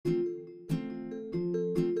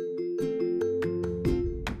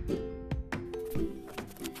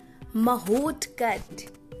Mahotkat,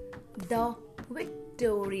 the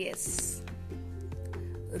victorious.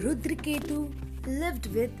 Rudraketu lived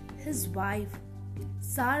with his wife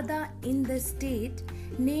Sarda in the state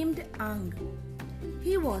named Ang.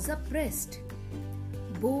 He was a priest.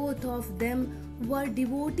 Both of them were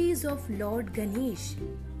devotees of Lord Ganesh.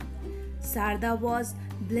 Sarda was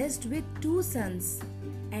blessed with two sons,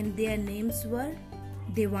 and their names were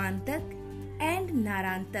Devantak and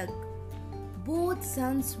Narantak. Both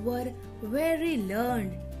sons were very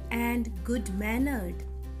learned and good-mannered.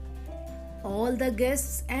 All the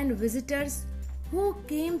guests and visitors who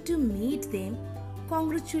came to meet them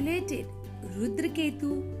congratulated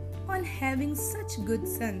Rudraketu on having such good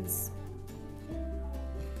sons.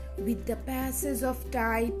 With the passage of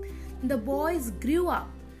time, the boys grew up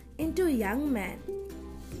into young men.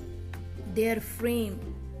 Their fame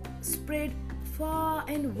spread far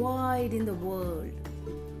and wide in the world.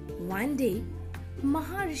 One day,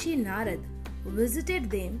 Maharishi Narad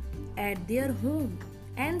visited them at their home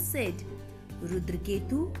and said,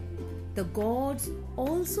 Rudraketu, the gods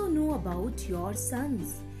also know about your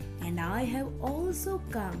sons, and I have also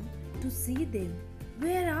come to see them.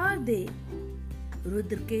 Where are they?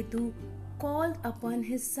 Rudraketu called upon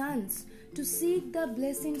his sons to seek the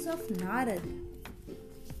blessings of Narad.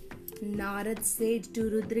 Narad said to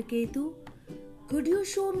Rudraketu, could you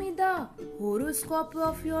show me the horoscope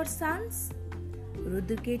of your sons?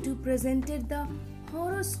 Rudraketu presented the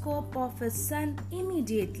horoscope of his son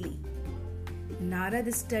immediately.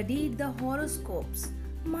 Narad studied the horoscopes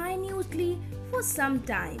minutely for some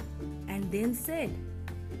time and then said,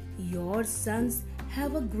 your sons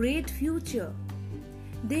have a great future.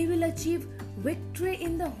 They will achieve victory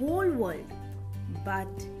in the whole world. But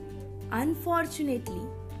unfortunately,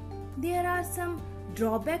 there are some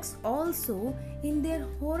drawbacks also in their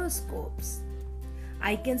horoscopes.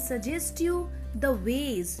 I can suggest you the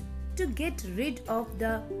ways to get rid of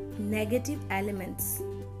the negative elements.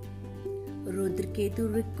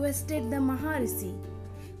 Rudraketu requested the Maharishi,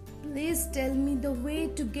 please tell me the way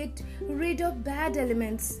to get rid of bad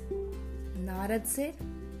elements. Narad said,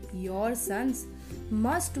 your sons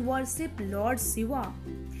must worship Lord Shiva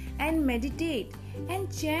and meditate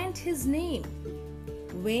and chant his name.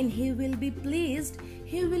 When he will be pleased,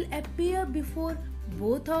 he will appear before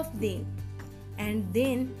both of them, and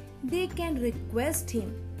then they can request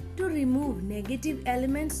him to remove negative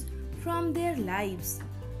elements from their lives.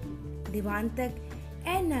 Devantak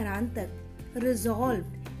and Narantak resolved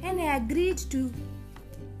and agreed to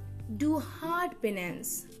do hard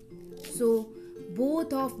penance. So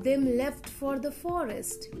both of them left for the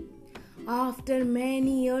forest. After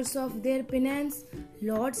many years of their penance,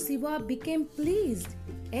 Lord Shiva became pleased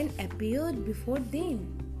and appeared before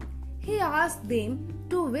them. He asked them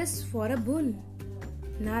to wish for a boon.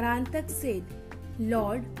 Narantak said,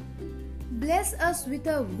 Lord, bless us with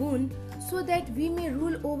a boon so that we may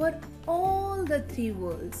rule over all the three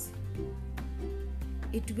worlds.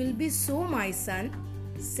 It will be so, my son,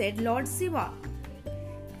 said Lord Shiva.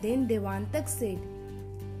 Then Devantak said,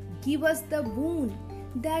 give us the boon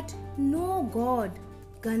that no god,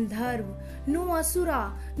 Gandharv, no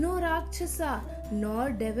Asura, no Rakshasa,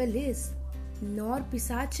 nor devil is, nor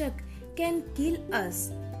Pisachak can kill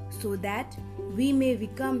us, so that we may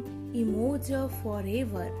become immortal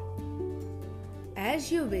forever.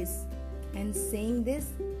 As you wish. And saying this,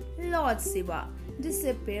 Lord Shiva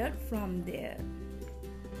disappeared from there.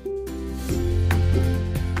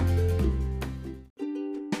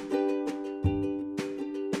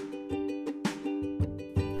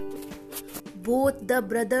 Both the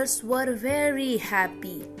brothers were very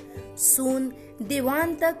happy. Soon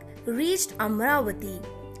Devantak reached Amravati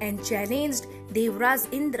and challenged Devraj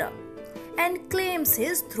Indra and claims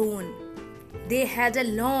his throne. They had a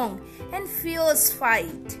long and fierce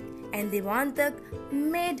fight, and Devantak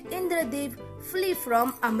made Indradev flee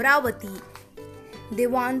from Amravati.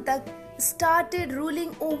 Devantak started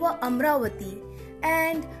ruling over Amravati,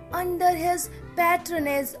 and under his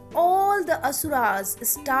patronage all the Asuras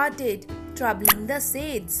started troubling the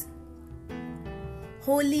sages.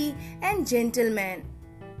 Holy and gentlemen.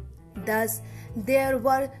 Thus there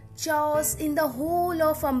were chaos in the whole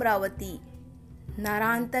of Amravati.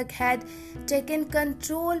 Narantak had taken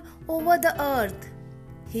control over the earth.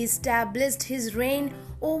 He established his reign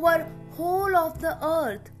over whole of the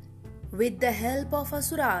earth with the help of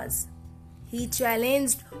Asuras. He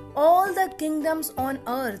challenged all the kingdoms on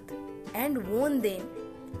earth and won them.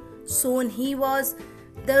 Soon he was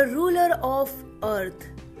the ruler of earth.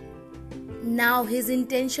 Now his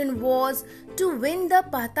intention was to win the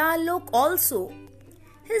Patal Lok also.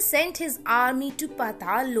 He sent his army to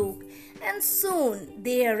Patal Lok, and soon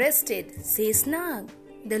they arrested Sheshnag.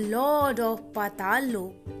 the lord of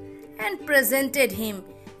Patal-lok, and presented him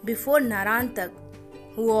before Narantak,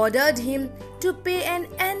 who ordered him to pay an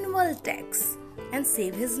annual tax and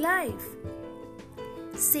save his life.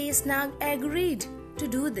 Sheshnag agreed to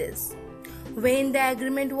do this. When the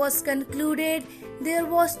agreement was concluded, there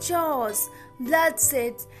was chaos,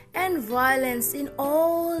 bloodshed, and violence in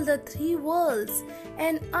all the three worlds,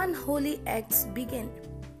 and unholy acts began.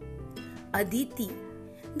 Aditi,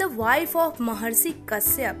 the wife of Maharshi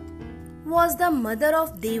Kashyap, was the mother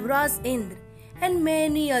of Devraj Indra and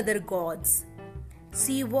many other gods.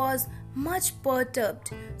 She was much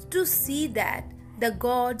perturbed to see that the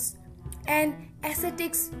gods and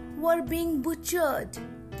ascetics were being butchered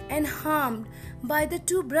and harmed by the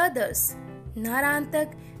two brothers,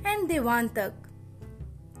 Narantak and Devantak.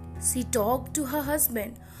 She talked to her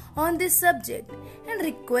husband on this subject and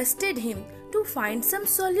requested him to find some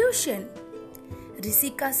solution.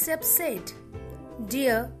 Rishi Kashyap said,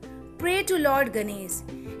 "Dear, pray to Lord Ganesh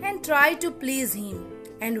and try to please him.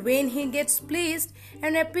 And when he gets pleased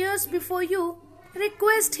and appears before you,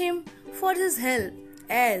 request him for his help,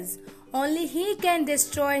 as only he can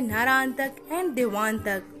destroy Narantak and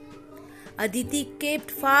Devantak." Aditi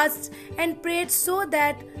kept fast and prayed so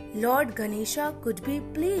that Lord Ganesha could be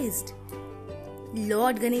pleased.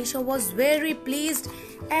 Lord Ganesha was very pleased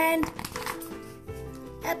and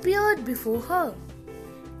appeared before her.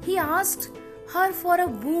 He asked her for a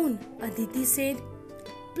boon. Aditi said,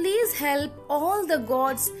 "Please help all the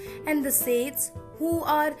gods and the saints who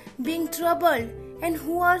are being troubled and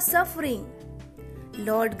who are suffering."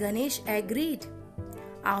 Lord Ganesh agreed.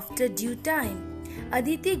 After due time,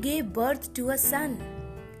 Aditi gave birth to a son.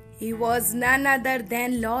 He was none other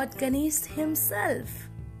than Lord Ganesh himself.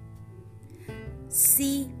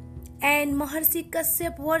 She and Maharshi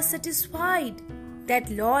Kashyap were satisfied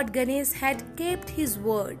that Lord Ganesh had kept his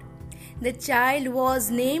word. The child was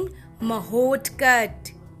named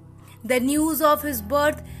Mahotkat. The news of his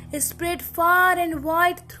birth spread far and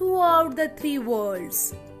wide throughout the three worlds.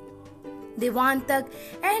 Devantak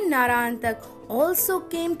and Narantak also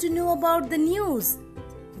came to know about the news.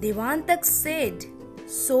 Devantak said,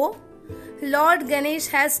 "So, Lord Ganesh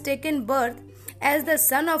has taken birth as the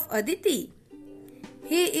son of Aditi.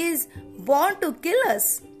 He is born to kill us.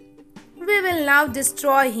 We will now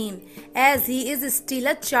destroy him, as he is still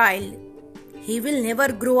a child. He will never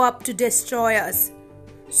grow up to destroy us."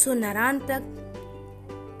 So Narantak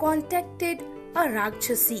contacted a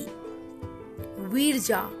Rakshasi,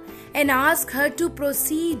 Virja, and asked her to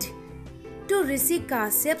proceed to Rishi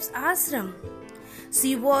Kashyap's ashram.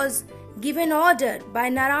 She was given order by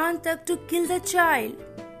Narantak to kill the child.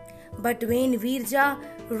 But when Virja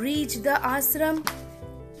reached the ashram,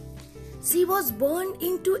 she was burned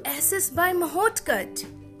into ashes by Mahotkat.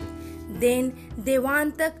 Then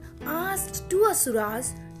Devantak asked two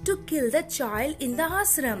asuras to kill the child in the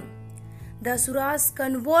ashram. The asuras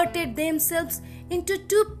converted themselves into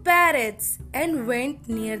two parrots and went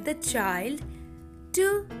near the child to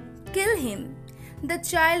kill him. The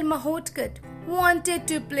child Mahotkat wanted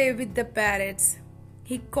to play with the parrots.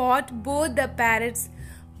 He caught both the parrots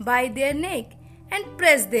by their neck and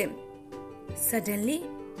pressed them. Suddenly,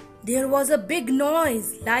 there was a big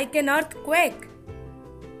noise like an earthquake.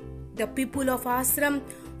 The people of ashram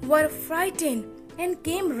were frightened and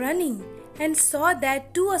came running and saw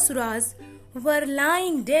that two asuras were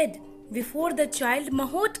lying dead before the child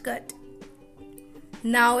Mahotkat.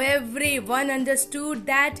 Now everyone understood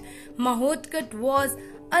that Mahotkat was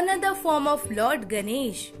another form of Lord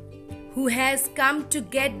Ganesh, who has come to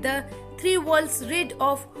get the three worlds rid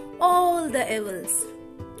of all the evils.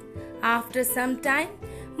 After some time,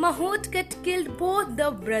 Mahotkat killed both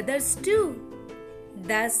the brothers too.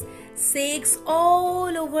 Thus, sheikhs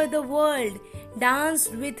all over the world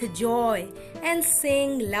danced with joy and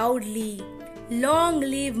sang loudly, "Long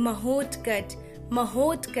live Mahotkat,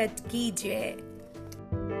 Mahotkat ki jai."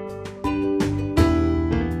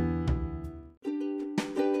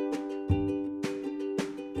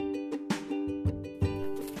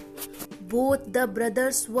 Both the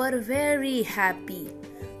brothers were very happy.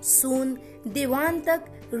 Soon Devantak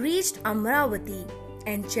reached Amravati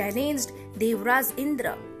and challenged Devraj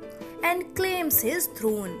Indra and claims his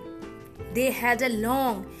throne. They had a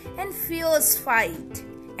long and fierce fight,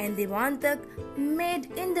 and Devantak made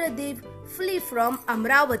Indradev flee from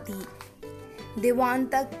Amravati.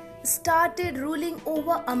 Devantak started ruling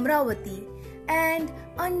over Amravati, and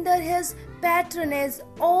under his patronage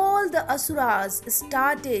all the asuras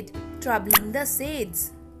started troubling the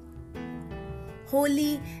sages,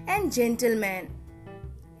 holy and gentlemen.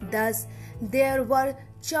 Thus there were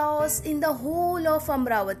chaos in the whole of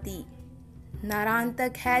Amravati.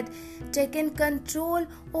 Narantak had taken control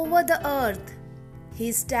over the earth. He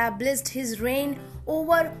established his reign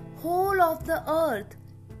over whole of the earth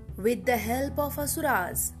with the help of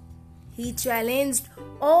Asuras. He challenged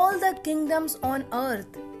all the kingdoms on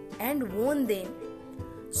earth and won them.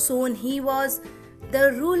 Soon he was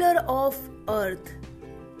the ruler of earth.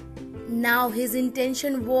 Now his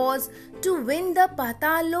intention was to win the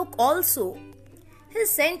Patal Lok also. He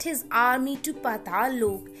sent his army to Patal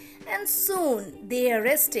Lok, and soon they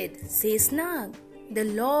arrested Sheshnag, the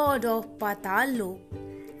lord of Patal Lok,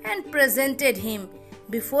 and presented him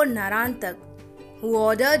before Narantak, who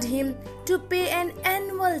ordered him to pay an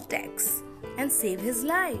annual tax and save his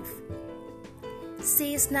life.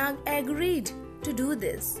 Sheshnag agreed to do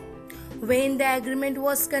this. When the agreement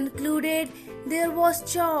was concluded, there was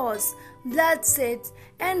chaos, bloodshed,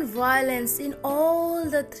 and violence in all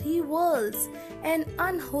the three worlds, and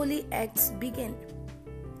unholy acts began.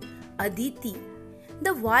 Aditi,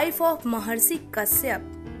 the wife of Maharshi Kashyap,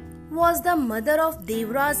 was the mother of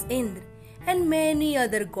Devraj Indra and many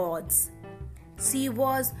other gods. She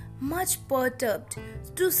was much perturbed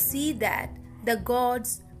to see that the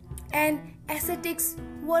gods and ascetics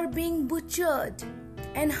were being butchered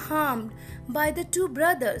and harmed by the two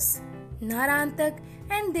brothers, Narantak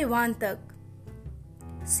and Devantak.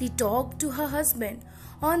 She talked to her husband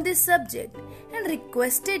on this subject and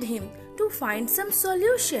requested him to find some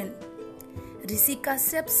solution. Rishi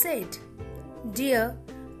Kashyap said, "Dear,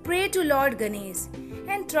 pray to Lord Ganesh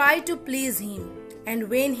and try to please him. And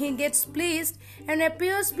when he gets pleased and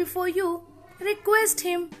appears before you, request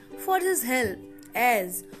him for his help,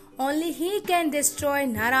 as only he can destroy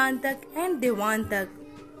Narantak and Devantak."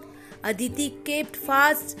 Aditi kept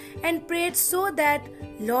fast and prayed so that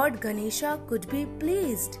Lord Ganesha could be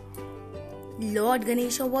pleased. Lord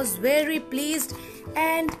Ganesha was very pleased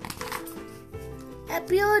and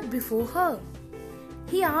appeared before her.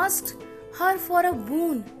 He asked her for a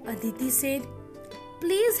boon. Aditi said,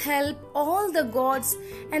 "Please help all the gods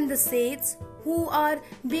and the saints who are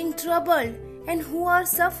being troubled and who are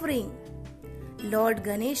suffering." Lord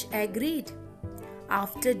Ganesh agreed.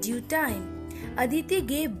 After due time, Aditi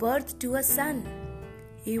gave birth to a son.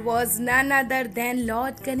 He was none other than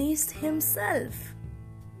Lord Ganesh himself.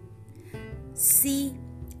 She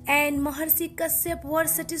and Maharshi Kashyap were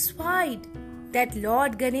satisfied that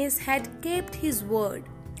Lord Ganesh had kept his word.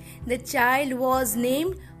 The child was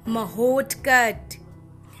named Mahotkat.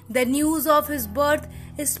 The news of his birth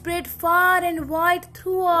spread far and wide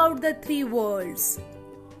throughout the three worlds.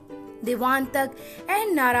 Devantak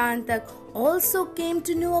and Narantak also came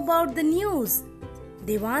to know about the news.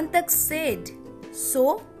 Devantak said, "So,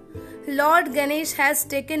 Lord Ganesh has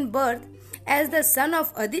taken birth as the son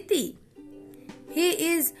of Aditi. He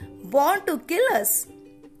is born to kill us.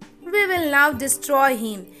 We will now destroy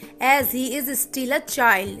him, as he is still a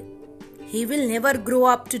child. He will never grow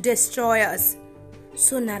up to destroy us."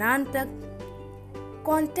 So Narantak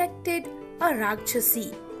contacted a Rakshasi,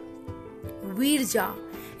 Virja,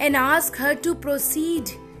 and asked her to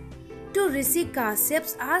proceed to Rishi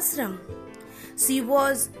Kashyap's ashram. She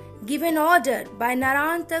was given order by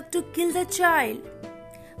Narantak to kill the child.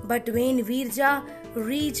 But when Virja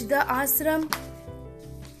reached the ashram,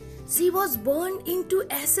 she was burned into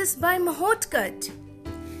ashes by Mahotkat.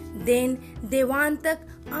 Then Devantak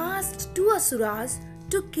asked two asuras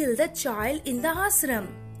to kill the child in the ashram.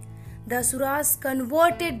 The asuras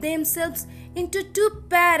converted themselves into two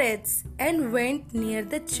parrots and went near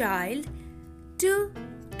the child to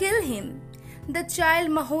kill him. The child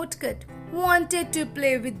Mahotkat wanted to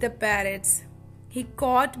play with the parrots. He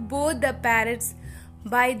caught both the parrots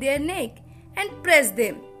by their neck and pressed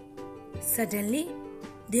them. Suddenly,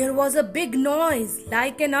 there was a big noise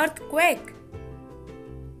like an earthquake.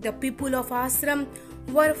 The people of ashram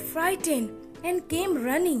were frightened and came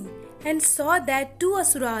running and saw that two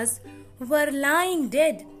asuras were lying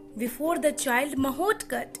dead before the child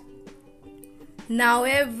Mahotkat. Now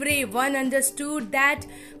everyone understood that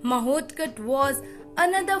Mahotkat was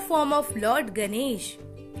another form of Lord Ganesh,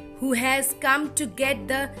 who has come to get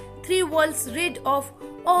the three worlds rid of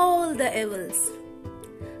all the evils.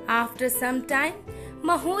 After some time,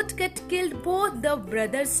 Mahotkat killed both the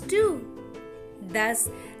brothers too. Thus,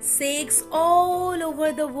 Sikhs all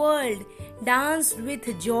over the world danced with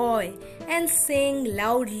joy and sang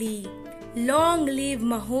loudly, "Long live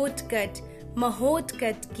Mahotkat,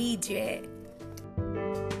 Mahotkat ki jai."